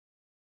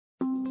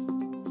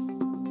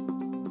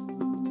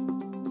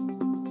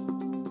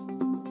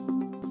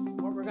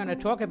going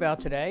to talk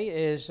about today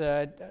is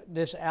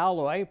this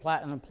alloy,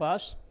 Platinum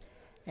Plus,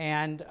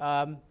 and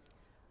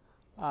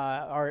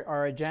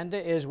our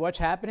agenda is what's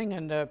happening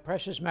in the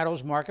precious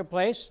metals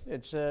marketplace.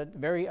 It's a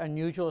very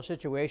unusual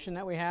situation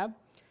that we have.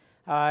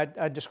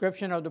 A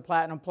description of the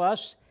Platinum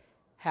Plus,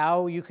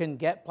 how you can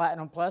get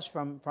Platinum Plus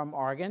from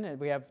Argen, and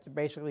we have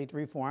basically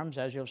three forms,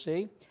 as you'll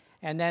see,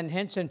 and then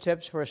hints and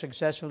tips for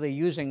successfully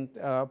using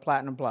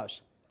Platinum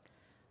Plus.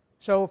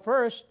 So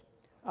first,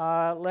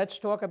 let's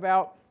talk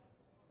about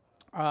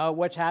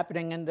what's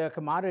happening in the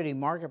commodity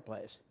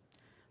marketplace.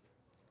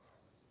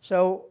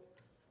 So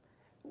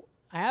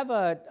I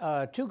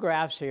have two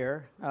graphs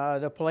here,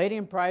 the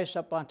palladium price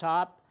up on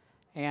top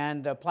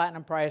and the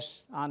platinum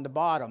price on the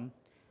bottom.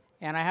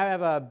 And I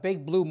have a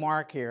big blue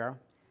mark here.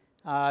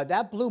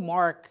 That blue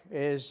mark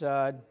is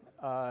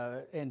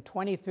in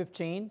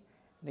 2015,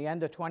 the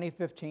end of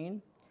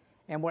 2015.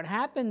 And what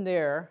happened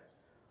there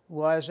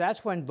was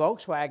that's when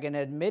Volkswagen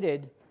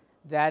admitted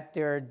that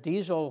their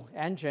diesel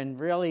engine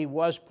really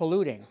was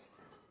polluting,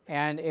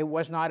 and it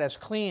was not as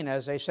clean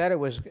as they said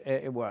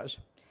it was.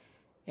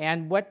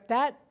 And what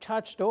that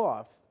touched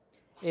off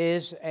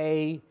is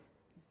a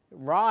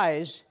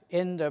rise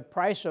in the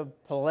price of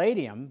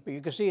palladium, but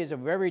you can see it's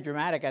very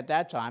dramatic at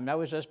that time. That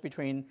was just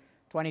between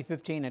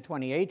 2015 and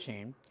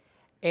 2018,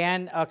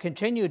 and a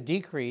continued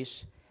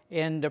decrease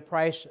in the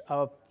price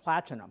of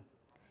platinum.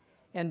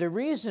 And the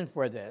reason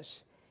for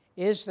this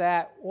is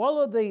that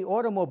all of the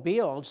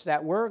automobiles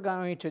that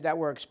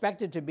were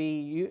expected to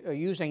be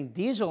using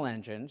diesel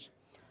engines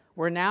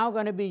were now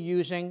going to be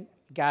using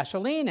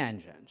gasoline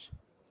engines.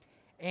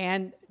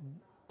 And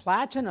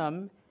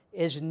platinum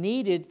is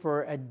needed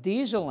for a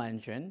diesel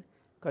engine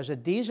because a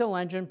diesel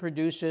engine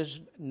produces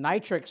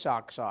nitrous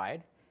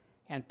oxide,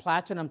 and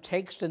platinum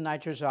takes the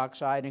nitrous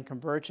oxide and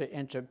converts it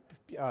into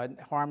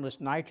harmless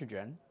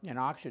nitrogen and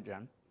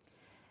oxygen.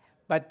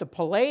 But the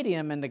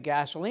palladium in the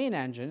gasoline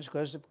engines,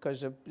 because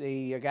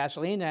the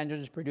gasoline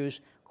engines produce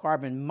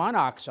carbon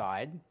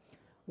monoxide,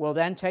 will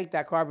then take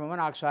that carbon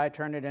monoxide,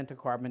 turn it into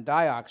carbon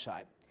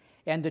dioxide.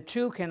 And the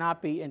two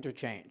cannot be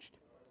interchanged.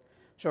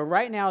 So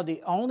right now,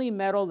 the only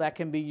metal that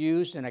can be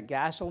used in a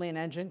gasoline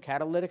engine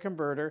catalytic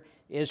converter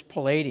is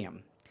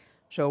palladium.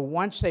 So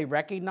once they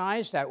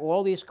recognized that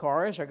all these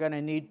cars are going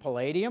to need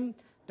palladium,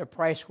 the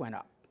price went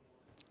up.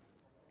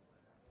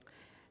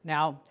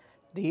 Now,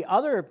 the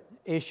other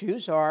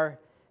issues are,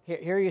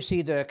 here you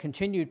see the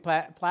continued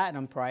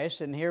platinum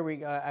price, and here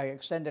I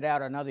extended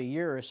out another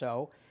year or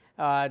so.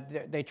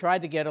 They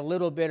tried to get a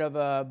little bit of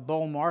a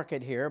bull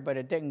market here, but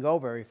it didn't go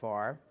very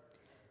far.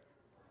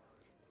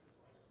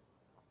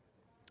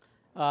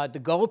 The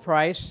gold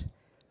price,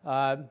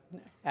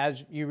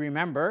 as you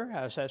remember,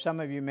 as some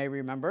of you may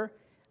remember,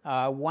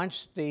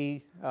 once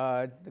the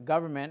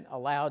government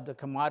allowed the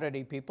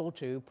commodity people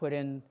to put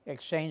in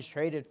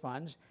exchange-traded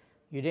funds,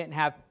 you didn't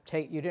have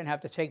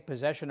to take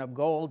possession of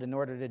gold in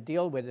order to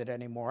deal with it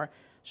anymore.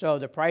 So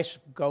the price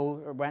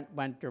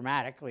went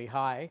dramatically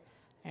high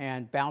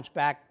and bounced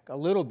back a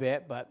little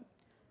bit, but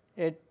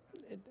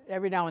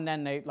every now and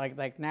then,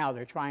 like now,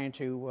 they're trying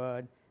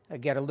to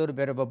get a little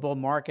bit of a bull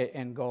market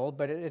in gold,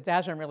 but it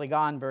hasn't really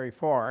gone very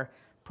far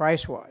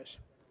price-wise.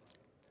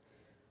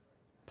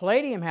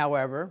 Palladium,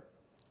 however,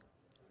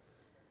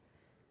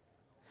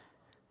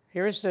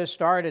 here's the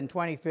start in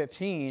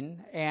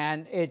 2015,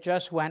 and it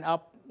just went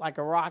up like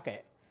a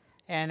rocket.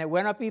 And it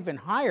went up even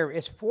higher.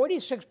 It's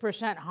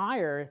 46%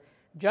 higher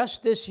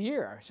just this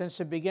year, since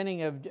the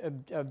beginning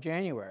of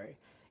January.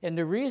 And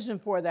the reason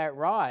for that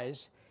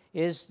rise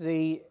is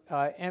the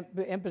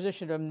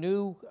imposition of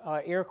new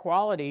air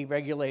quality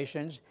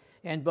regulations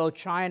in both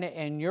China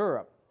and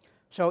Europe.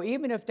 So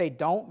even if they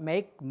don't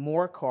make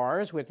more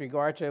cars with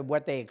regard to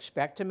what they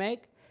expect to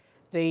make,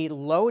 the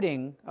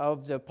loading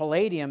of the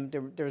palladium,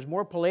 there's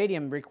more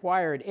palladium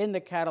required in the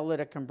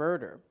catalytic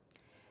converter.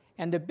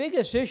 And the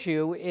biggest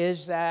issue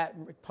is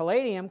that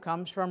palladium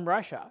comes from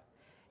Russia,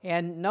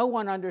 and no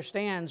one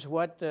understands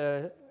what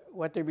the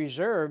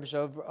reserves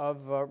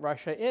of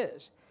Russia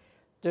is.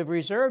 The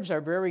reserves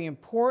are very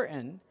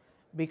important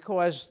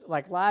because,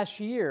 like last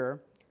year,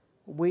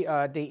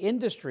 the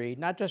industry,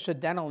 not just the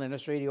dental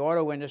industry, the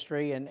auto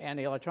industry and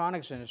the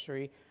electronics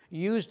industry,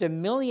 used 1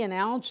 million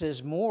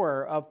ounces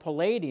more of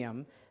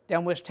palladium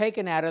than was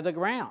taken out of the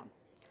ground.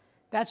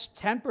 That's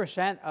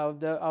 10% of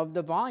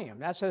the volume.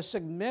 That's a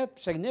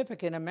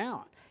significant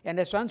amount, and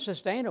it's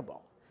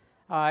unsustainable.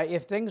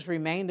 If things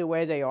remain the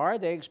way they are,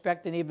 they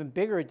expect an even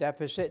bigger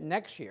deficit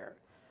next year.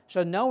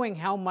 So knowing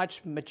how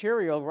much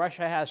material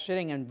Russia has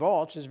sitting in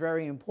vaults is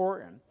very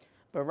important.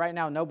 But right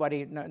now,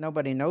 nobody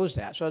knows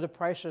that, so the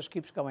price just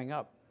keeps going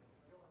up.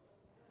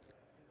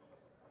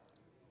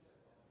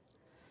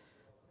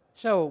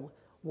 So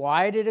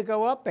why did it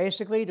go up?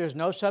 Basically, there's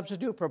no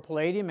substitute for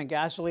palladium in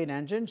gasoline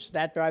engines.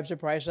 That drives the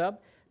price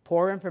up.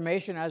 Poor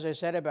information, as I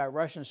said, about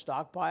Russian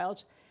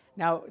stockpiles.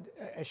 Now,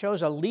 it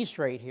shows a lease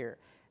rate here.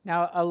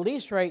 Now, a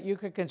lease rate you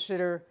could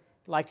consider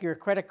like your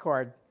credit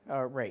card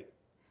rate.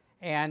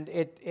 And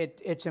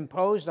it's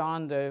imposed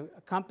on the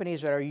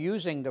companies that are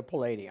using the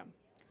palladium.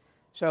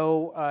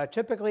 So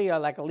typically,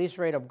 like a lease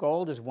rate of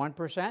gold is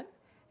 1%,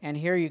 and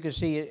here you can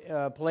see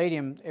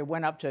palladium, it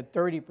went up to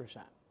 30%.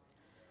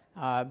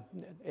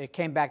 It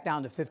came back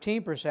down to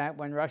 15%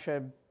 when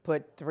Russia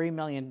put 3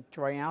 million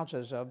troy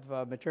ounces of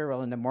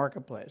material in the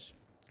marketplace.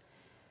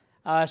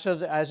 As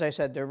I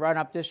said, the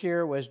run-up this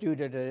year was due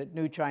to the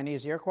new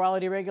Chinese air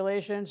quality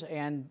regulations,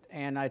 and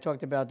I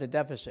talked about the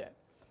deficit.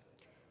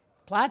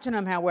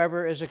 Platinum,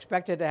 however, is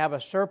expected to have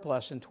a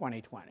surplus in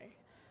 2020.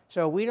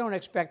 So we don't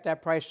expect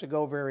that price to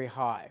go very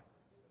high.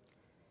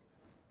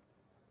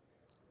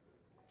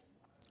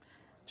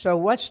 So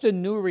what's the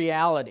new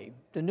reality?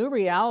 The new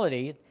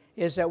reality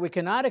is that we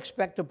cannot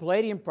expect the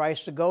palladium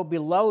price to go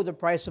below the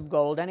price of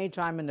gold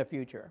anytime in the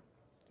future.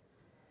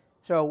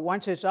 So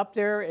once it's up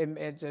there,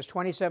 it's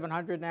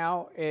 2,700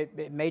 now,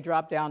 it may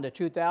drop down to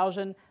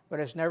 2,000,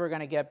 but it's never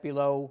going to get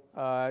below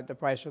the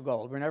price of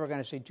gold. We're never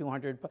going to see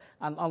 200,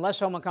 unless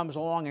someone comes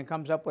along and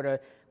comes up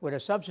with a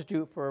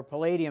substitute for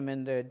palladium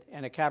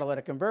in a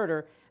catalytic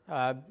converter,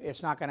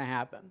 it's not going to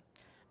happen.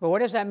 But what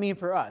does that mean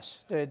for us?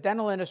 The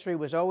dental industry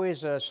was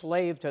always a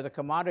slave to the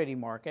commodity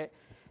market,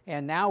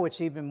 and now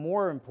it's even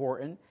more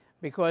important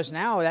because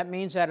now that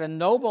means that a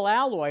noble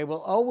alloy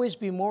will always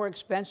be more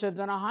expensive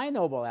than a high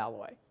noble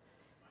alloy.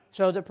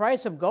 So the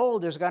price of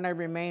gold is going to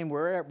remain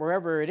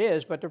wherever it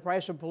is, but the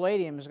price of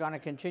palladium is going to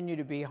continue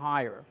to be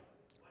higher.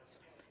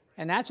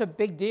 And that's a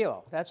big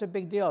deal. That's a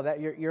big deal.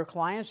 That your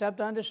clients have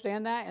to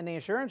understand that, and the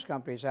insurance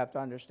companies have to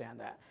understand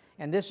that.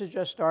 And this is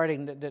just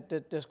starting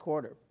this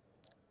quarter.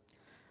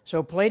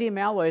 So palladium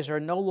alloys are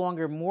no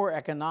longer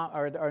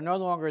are no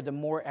longer the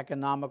more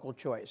economical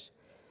choice.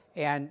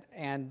 And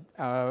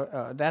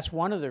that's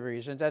one of the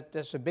reasons,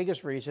 that's the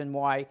biggest reason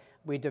why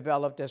we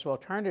developed this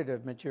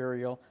alternative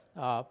material,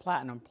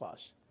 Platinum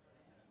Plus.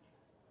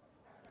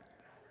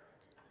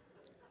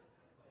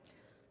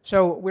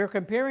 So we're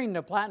comparing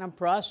the Platinum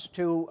Plus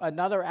to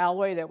another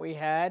alloy that we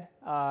had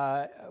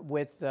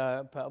with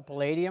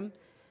palladium.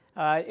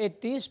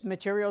 These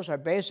materials are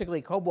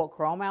basically cobalt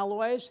chrome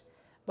alloys,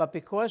 but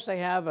because they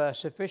have a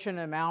sufficient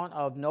amount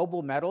of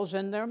noble metals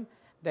in them,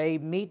 they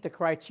meet the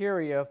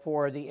criteria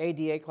for the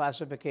ADA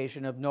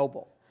classification of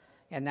noble.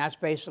 And that's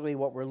basically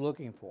what we're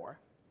looking for.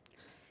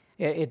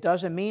 It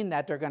doesn't mean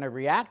that they're going to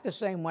react the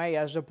same way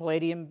as the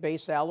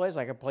palladium-based alloys,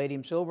 like a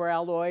palladium silver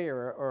alloy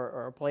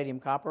or a palladium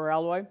copper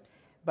alloy,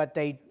 but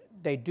they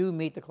do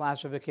meet the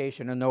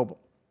classification of noble.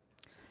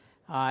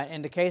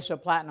 In the case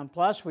of Platinum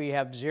Plus, we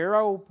have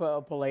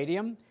 0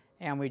 palladium,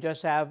 and we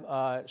just have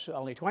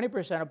only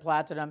 20% of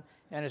platinum,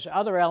 and this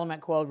other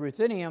element called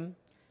ruthenium,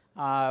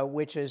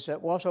 which is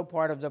also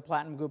part of the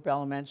platinum group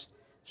elements.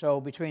 So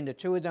between the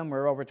two of them,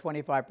 we're over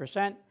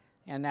 25%,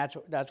 and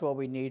that's what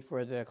we need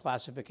for the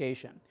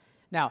classification.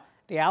 Now,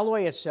 the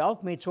alloy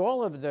itself meets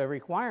all of the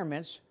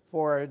requirements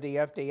for the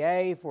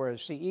FDA, for a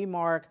CE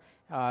mark,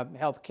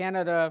 Health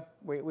Canada.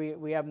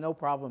 We have no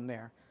problem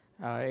there.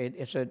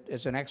 It's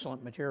an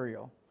excellent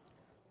material.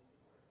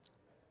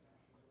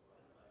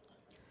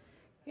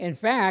 In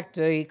fact,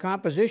 the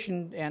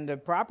composition and the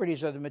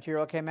properties of the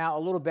material came out a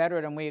little better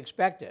than we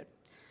expected.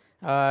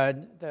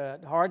 The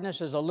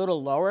hardness is a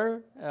little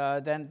lower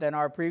than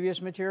our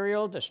previous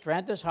material. The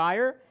strength is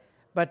higher,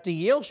 but the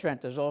yield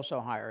strength is also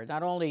higher.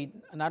 Not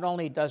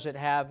only does it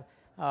have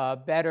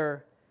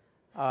higher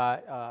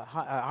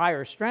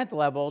strength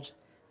levels,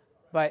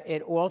 but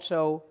it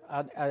also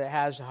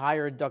has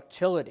higher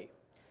ductility.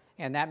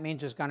 And that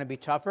means it's going to be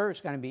tougher,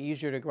 it's going to be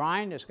easier to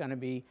grind, it's going to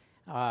be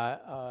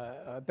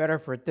better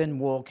for thin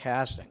wool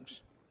castings.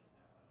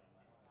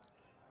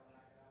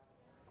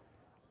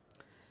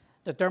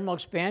 The thermal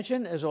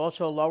expansion is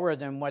also lower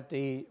than what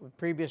the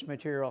previous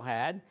material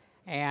had,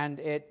 and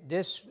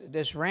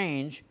this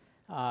range,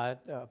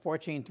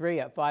 14.3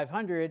 at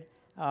 500,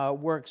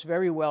 works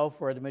very well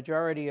for the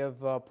majority of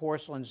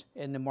porcelains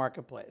in the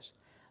marketplace.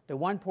 The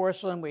one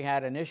porcelain we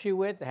had an issue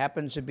with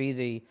happens to be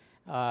the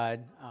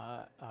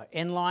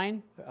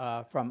inline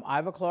from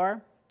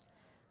Ivoclar.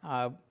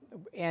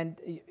 And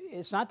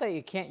it's not that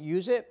you can't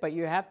use it, but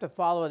you have to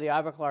follow the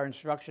Ivoclar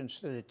instructions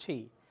to the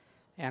T.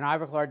 And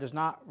Ivoclar does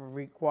not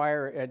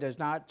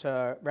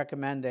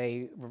recommend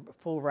a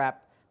full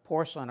wrap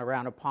porcelain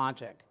around a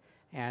pontic.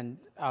 And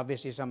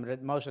obviously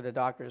most of the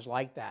doctors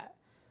like that.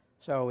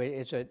 So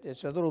it's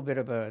a little bit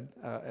of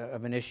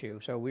an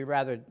issue. So we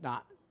rather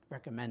not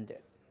recommend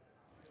it.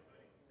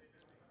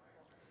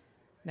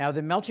 Now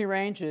the melting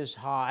range is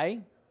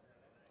high.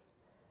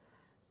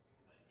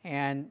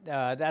 And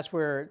that's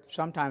where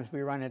sometimes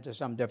we run into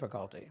some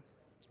difficulty.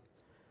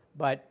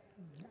 But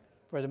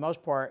for the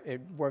most part,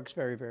 it works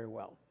very, very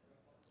well.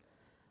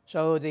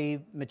 So the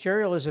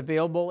material is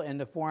available in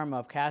the form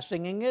of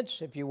casting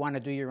ingots if you want to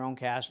do your own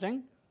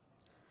casting.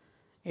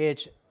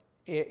 It's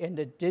in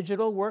the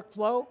digital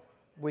workflow,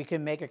 we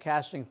can make a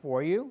casting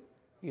for you.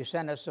 You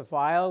send us the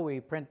file,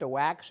 we print the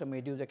wax, and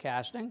we do the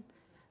casting.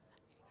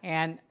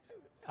 And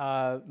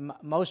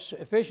most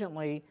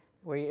efficiently,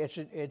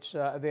 it's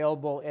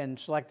available in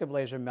selective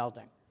laser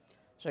melting.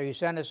 So you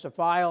send us the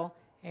file,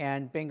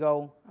 and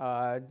bingo,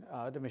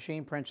 the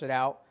machine prints it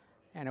out,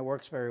 and it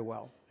works very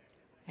well.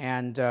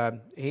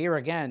 And here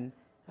again,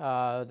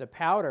 the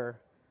powder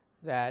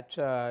that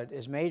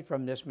is made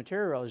from this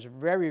material is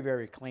very,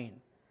 very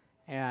clean,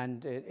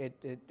 and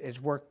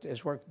it's worked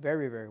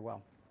very, very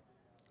well.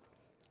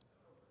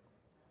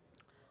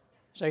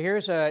 So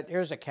here's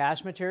a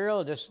cast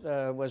material. This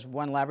was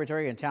one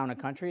laboratory in Town and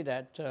Country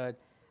that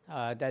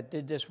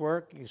did this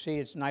work. You see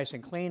it's nice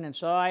and clean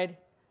inside.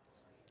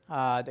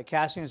 The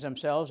castings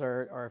themselves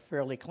are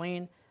fairly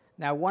clean.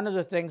 Now, one of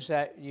the things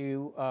that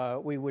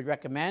we would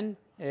recommend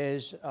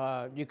is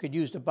you could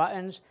use the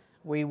buttons.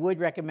 We would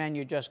recommend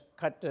you just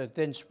cut the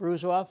thin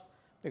sprues off,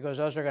 because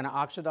those are going to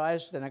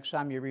oxidize the next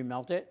time you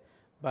remelt it.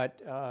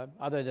 But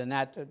other than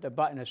that, the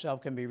button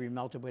itself can be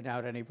remelted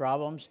without any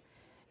problems.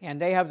 And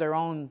they have their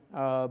own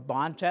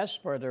bond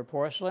test for their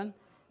porcelain,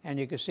 and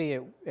you can see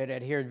it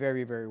adhered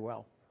very, very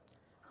well.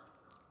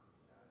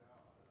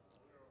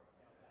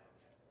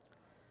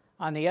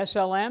 On the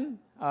SLM,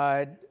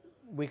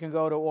 we can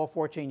go to all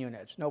 14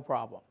 units, no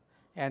problem.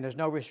 And there's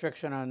no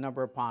restriction on the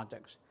number of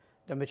Pontics.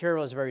 The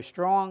material is very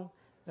strong.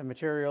 The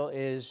material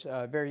is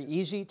very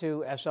easy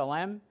to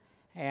SLM,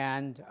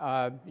 and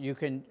you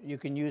can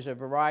use a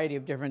variety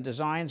of different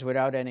designs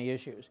without any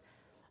issues.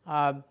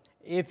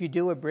 If you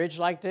do a bridge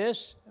like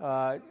this,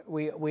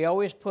 we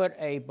always put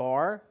a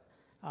bar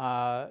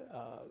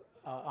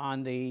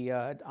on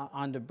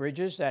the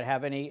bridges that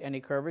have any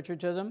curvature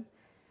to them.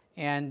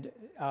 And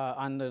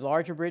on the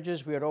larger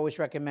bridges, we would always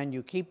recommend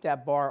you keep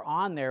that bar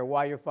on there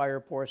while you fire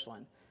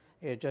porcelain.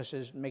 It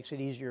just makes it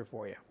easier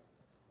for you.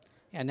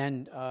 And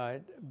then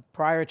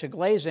prior to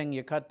glazing,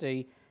 you cut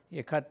the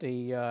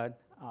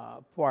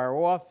wire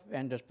off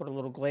and just put a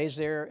little glaze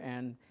there,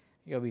 and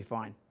you'll be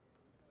fine.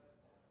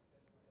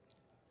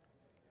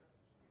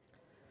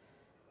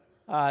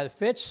 The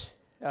fits,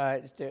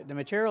 the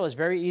material is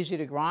very easy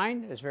to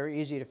grind, it's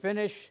very easy to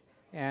finish,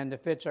 and the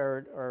fits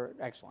are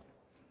excellent.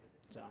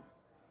 So,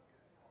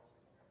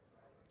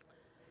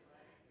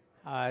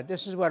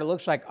 this is what it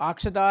looks like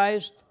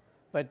oxidized,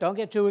 but don't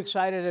get too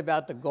excited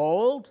about the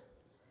gold.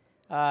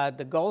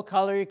 The gold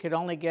color you could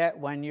only get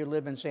when you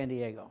live in San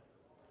Diego,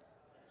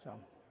 so,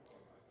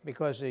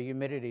 because the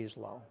humidity is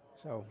low.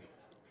 So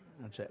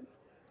that's it.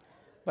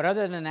 But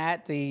other than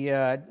that,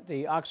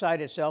 the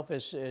oxide itself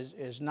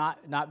is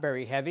not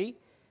very heavy.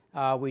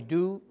 We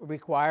do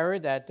require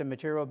that the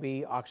material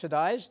be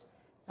oxidized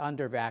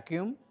under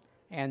vacuum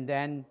and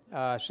then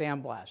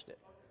sandblasted.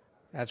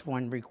 That's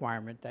one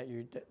requirement that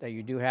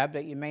you do have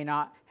that you may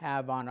not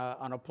have on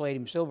a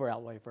palladium silver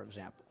alloy, for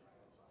example.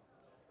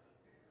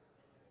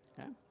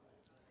 Okay.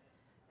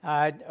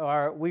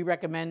 Or we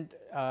recommend,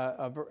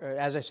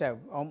 as I said,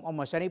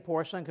 almost any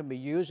porcelain can be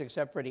used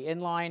except for the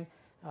inline.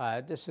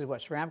 This is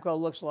what Ceramco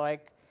looks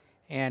like,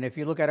 and if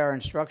you look at our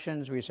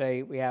instructions, we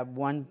say we have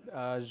one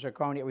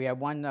zirconia, we have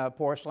one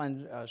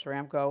porcelain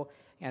Ceramco,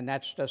 and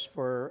that's just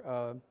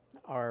for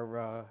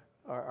our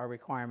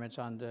requirements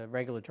on the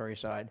regulatory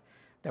side,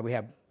 that we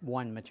have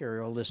one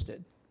material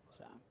listed.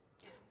 So,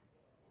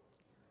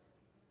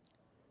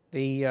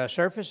 the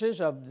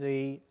surfaces of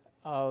the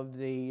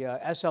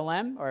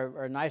SLM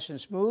are nice and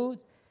smooth,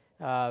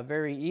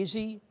 very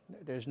easy.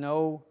 There's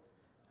no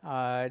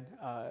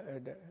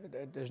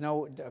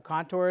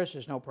contours,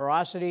 there's no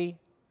porosity.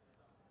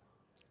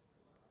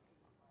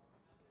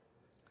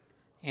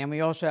 And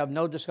we also have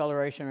no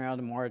discoloration around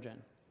the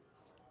margin.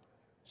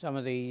 Some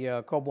of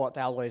the cobalt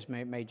alloys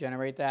may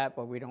generate that,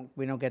 but we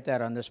don't get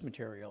that on this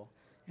material.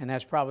 And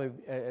that's probably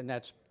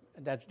that's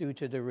due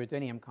to the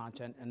ruthenium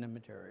content in the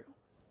material.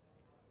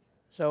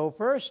 So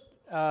first,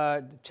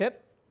 the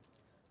tip,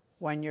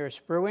 when you're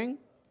sprueing,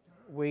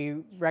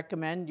 we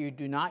recommend you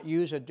do not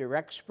use a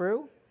direct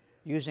sprue.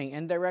 Using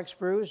indirect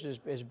sprues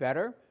is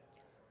better.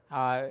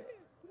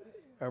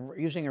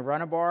 Using a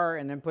runner bar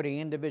and then putting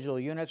individual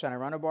units on a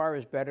runner bar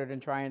is better than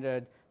trying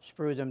to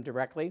sprue them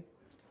directly.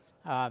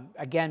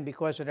 Again,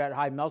 because of that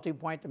high melting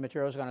point, the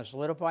material is going to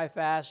solidify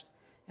fast,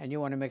 and you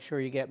want to make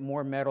sure you get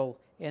more metal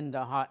in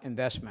the hot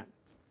investment.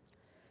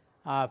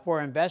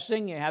 For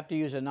investing, you have to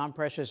use a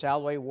non-precious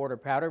alloy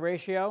water-powder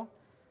ratio,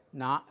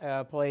 not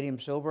palladium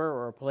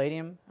silver or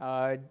palladium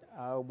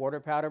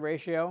water-powder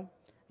ratio.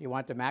 You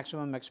want the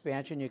maximum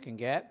expansion you can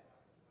get.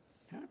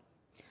 Okay.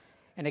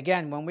 And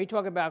again, when we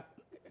talk about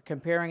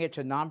comparing it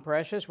to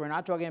non-precious, we're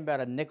not talking about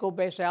a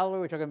nickel-based alloy,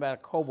 we're talking about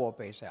a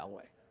cobalt-based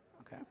alloy.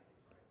 Okay.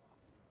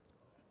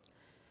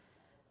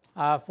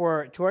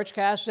 For torch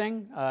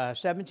casting,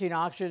 17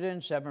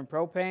 oxygen, 7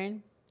 propane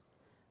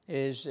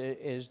is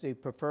the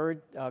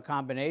preferred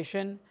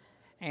combination.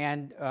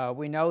 And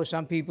we know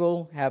some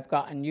people have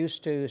gotten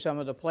used to some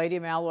of the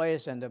palladium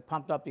alloys and have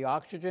pumped up the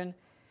oxygen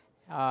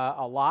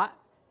a lot.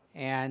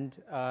 And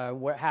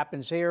what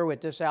happens here with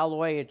this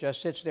alloy, it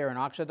just sits there and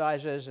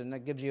oxidizes, and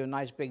it gives you a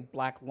nice big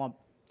black lump.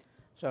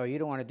 So you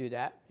don't want to do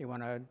that. You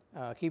want to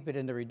keep it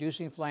in the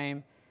reducing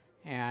flame.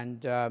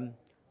 And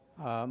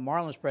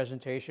Marlon's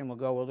presentation will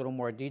go a little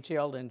more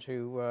detailed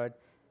into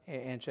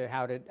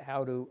how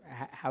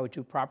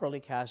to properly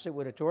cast it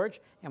with a torch.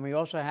 And we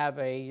also have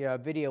a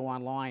video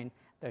online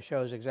that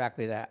shows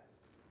exactly that.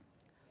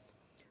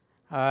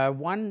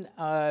 One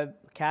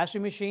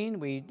casting machine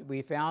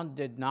we found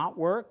did not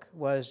work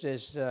was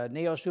this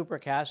Neo Super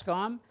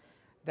Cascone.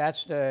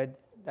 That's the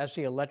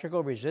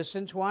electrical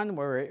resistance one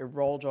where it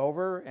rolls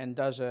over and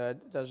does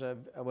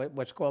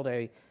what's called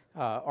a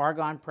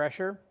Argon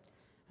pressure.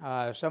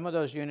 Some of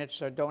those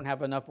units don't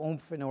have enough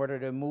oomph in order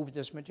to move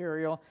this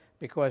material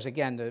because,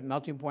 again, the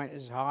melting point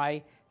is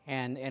high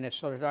and it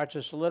starts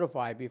to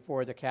solidify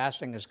before the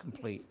casting is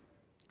complete.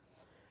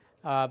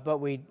 But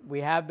we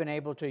have been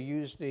able to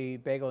use the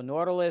Bagel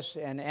Nautilus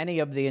and any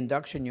of the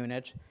induction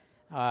units,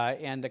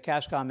 and the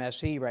Cascone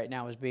SE right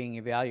now is being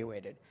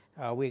evaluated.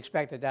 We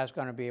expect that that's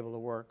going to be able to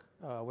work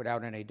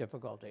without any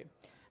difficulty.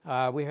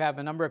 We have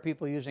a number of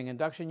people using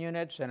induction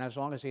units, and as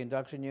long as the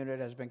induction unit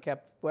has been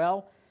kept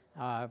well,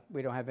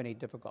 we don't have any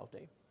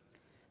difficulty.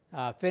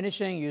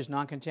 Finishing, use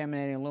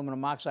non-contaminating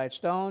aluminum oxide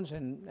stones,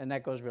 and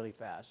that goes really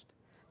fast.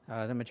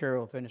 The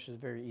material finish is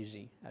very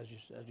easy, as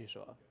you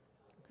saw.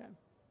 Okay.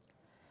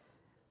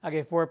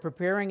 Okay, for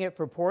preparing it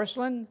for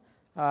porcelain,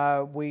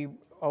 we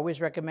always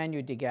recommend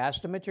you degas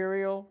the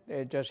material,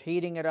 just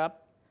heating it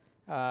up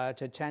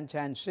to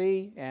 1010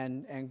 C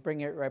and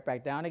bring it right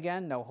back down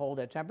again. They'll hold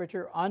at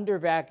temperature under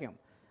vacuum.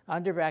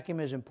 Under vacuum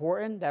is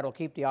important. That'll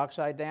keep the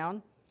oxide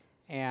down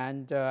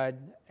and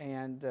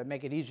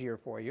make it easier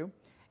for you.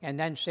 And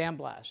then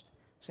sandblast.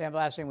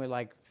 Sandblasting with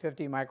like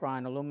 50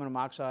 micron aluminum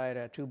oxide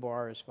at 2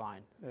 bar is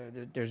fine.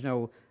 There's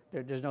no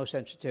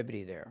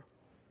sensitivity there.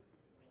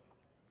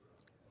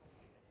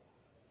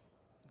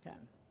 Okay.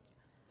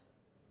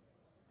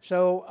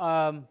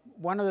 So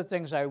one of the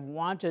things I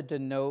wanted to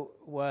note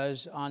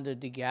was on the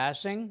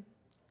degassing.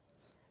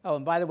 Oh,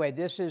 and by the way,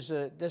 this is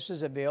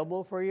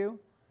available for you.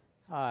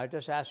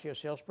 Just ask your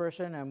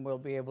salesperson, and we'll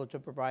be able to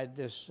provide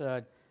this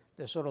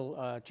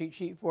little cheat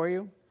sheet for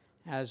you.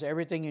 Has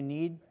everything you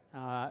need,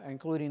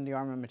 including the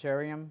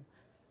armamentarium.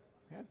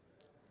 Okay.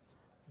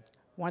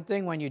 One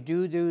thing, when you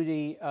do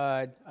the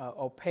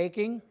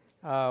opaquing,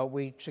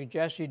 we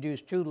suggest you do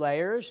 2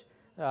 layers.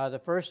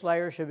 The first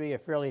layer should be a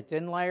fairly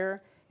thin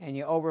layer, and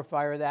you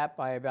overfire that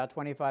by about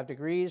 25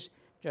 degrees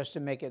just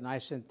to make it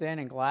nice and thin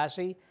and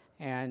glassy,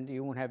 and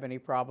you won't have any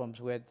problems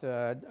with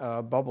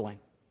bubbling.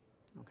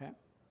 Okay.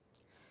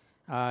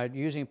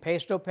 Using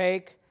paste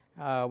opaque,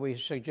 we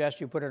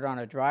suggest you put it on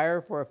a dryer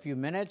for a few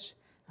minutes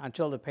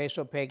until the paste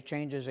opaque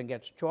changes and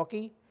gets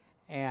chalky.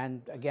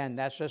 And again,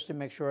 that's just to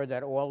make sure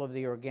that all of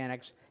the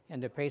organics in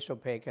the paste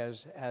opaque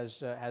has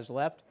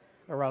left,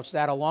 or else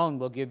that alone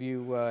will give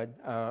you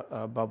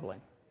bubbling.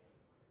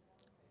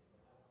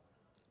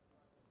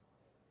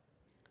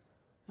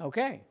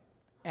 Okay,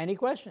 any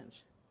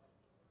questions?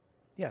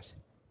 Yes?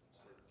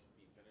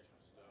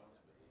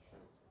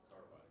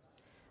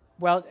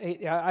 Well,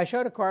 I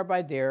showed a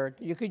carbide there.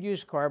 You could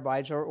use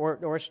carbides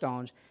or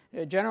stones.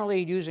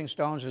 Generally, using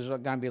stones is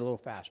going to be a little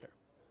faster.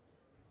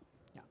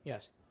 Yeah.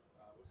 Yes?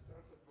 We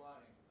started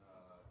applying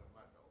the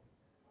metal,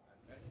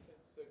 and anything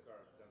thicker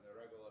than the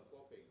regular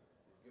coating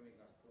is giving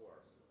us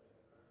pores.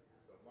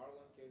 So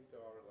Marlon came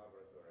to our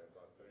laboratory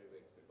about 3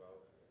 weeks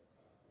ago.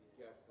 He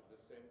tested the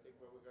same thing,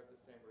 but we got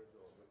the same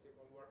result. We keep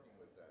on working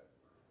with that.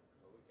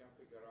 So we can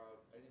figure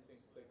out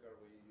anything thicker,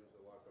 we use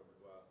a lot of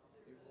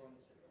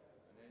influence,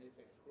 and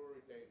anything screw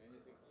retain,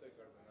 anything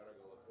thicker than a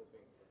regular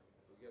coating,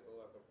 we get a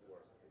lot of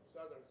pores. It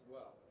solders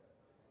well.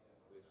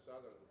 We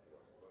solder the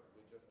pores, but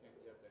we just can't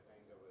get the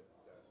hang of it,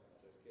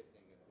 just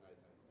getting it nice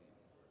and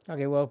clean.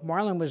 Okay. Well, if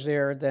Marlon was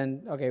there,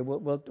 then okay,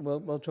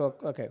 we'll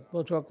talk. Okay,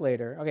 we'll talk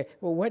later. Okay.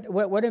 Well,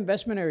 what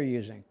investment are you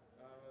using?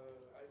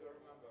 I don't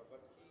remember,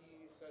 but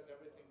he said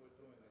everything we're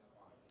doing is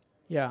fine.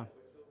 Yeah. We're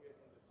still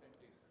getting the same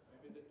thing.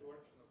 Maybe the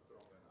torch not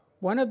strong enough.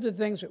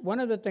 One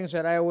of the things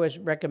that I always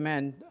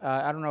recommend,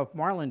 I don't know if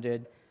Marlon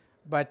did,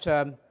 but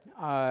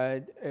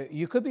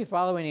you could be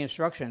following the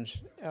instructions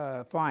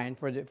fine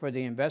for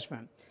the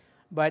investment,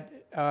 but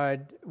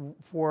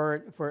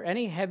for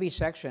any heavy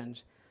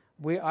sections,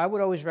 I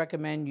would always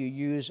recommend you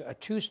use a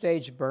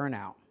 2-stage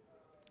burnout.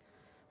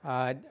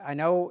 I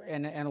know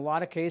in a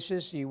lot of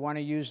cases you want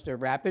to use the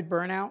rapid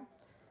burnout,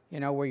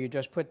 where you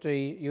just put the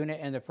unit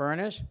in the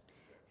furnace,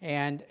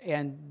 and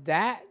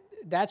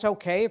that's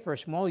okay for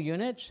small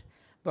units,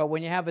 but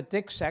when you have a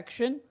thick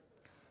section,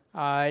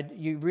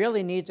 you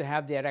really need to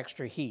have that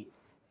extra heat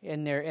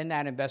in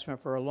that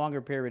investment for a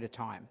longer period of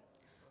time.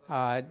 To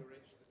reach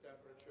the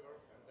temperature,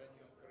 and then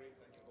you increase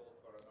and you hold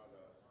for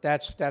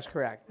another. That's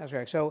correct. That's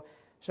correct.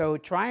 So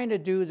trying to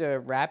do the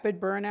rapid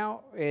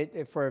burnout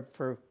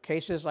for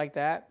cases like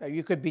that,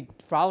 you could be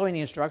following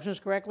the instructions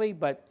correctly,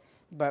 but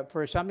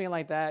for something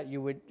like that,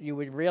 you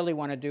would really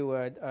want to do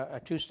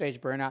a 2-stage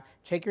burnout.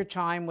 Take your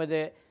time with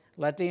it.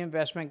 Let the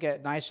investment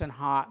get nice and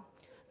hot,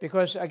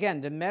 because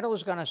again, the metal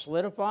is going to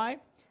solidify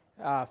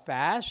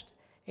fast,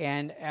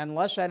 and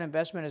unless that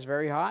investment is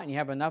very hot and you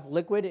have enough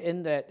liquid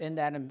in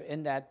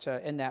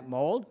that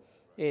mold,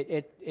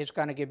 it's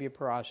going to give you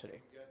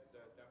porosity.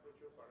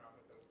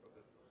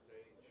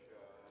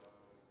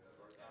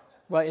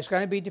 Well, it's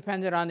going to be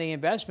dependent on the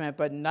investment,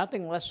 but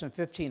nothing less than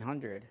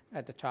 1,500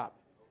 at the top.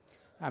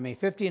 I mean,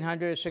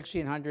 1,500,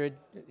 1,600,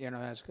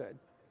 that's good.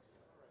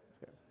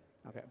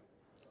 Okay.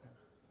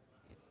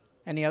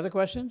 Any other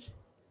questions?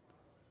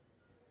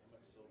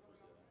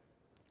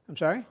 I'm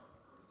sorry? Is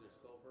there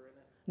silver in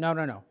it? No,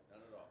 no, no. None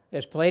at all.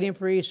 It's palladium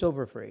free,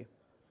 silver free.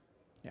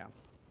 Yeah.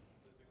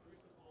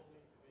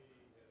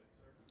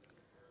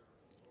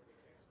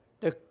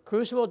 The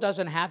crucible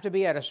doesn't have to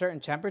be at a certain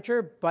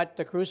temperature, but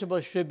the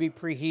crucible should be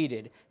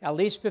preheated at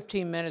least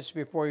 15 minutes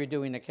before you're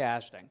doing the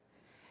casting.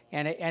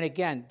 And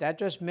again, that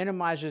just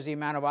minimizes the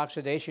amount of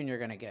oxidation you're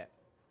going to get.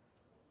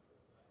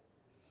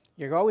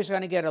 You're always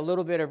going to get a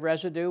little bit of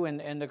residue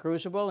in the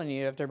crucible, and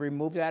you have to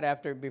remove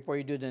that before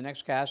you do the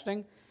next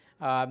casting.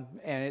 And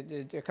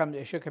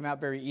it should come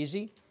out very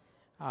easy.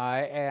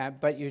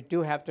 But you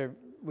do have to,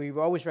 we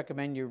always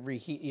recommend you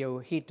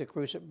heat the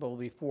crucible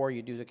before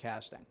you do the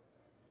casting.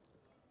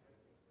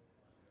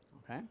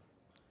 Okay.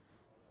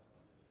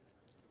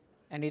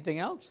 Anything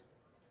else?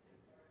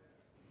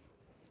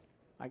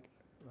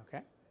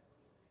 Okay.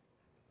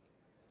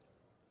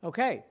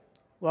 Okay.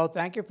 Well,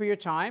 thank you for your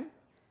time.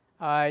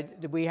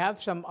 We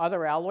have some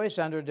other alloys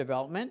under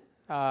development,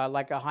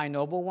 like a high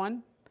Noble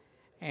one.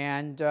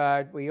 And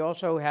we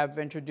also have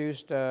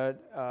introduced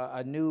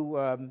a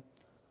new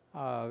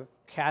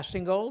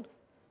casting gold,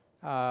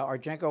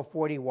 Argenco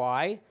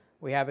 40Y.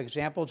 We have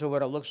examples of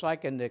what it looks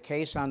like in the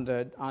case on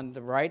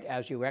the right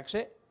as you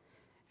exit.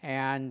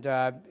 And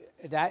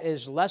that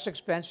is less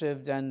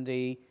expensive than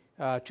the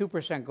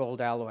 2%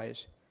 gold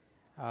alloys,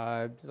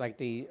 like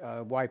the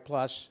Y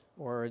Plus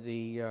or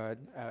the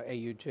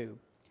AU2.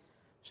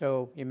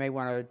 So you may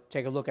want to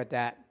take a look at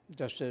that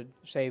just to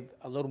save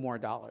a little more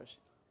dollars.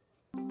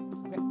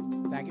 Okay,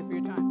 thank you for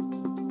your time.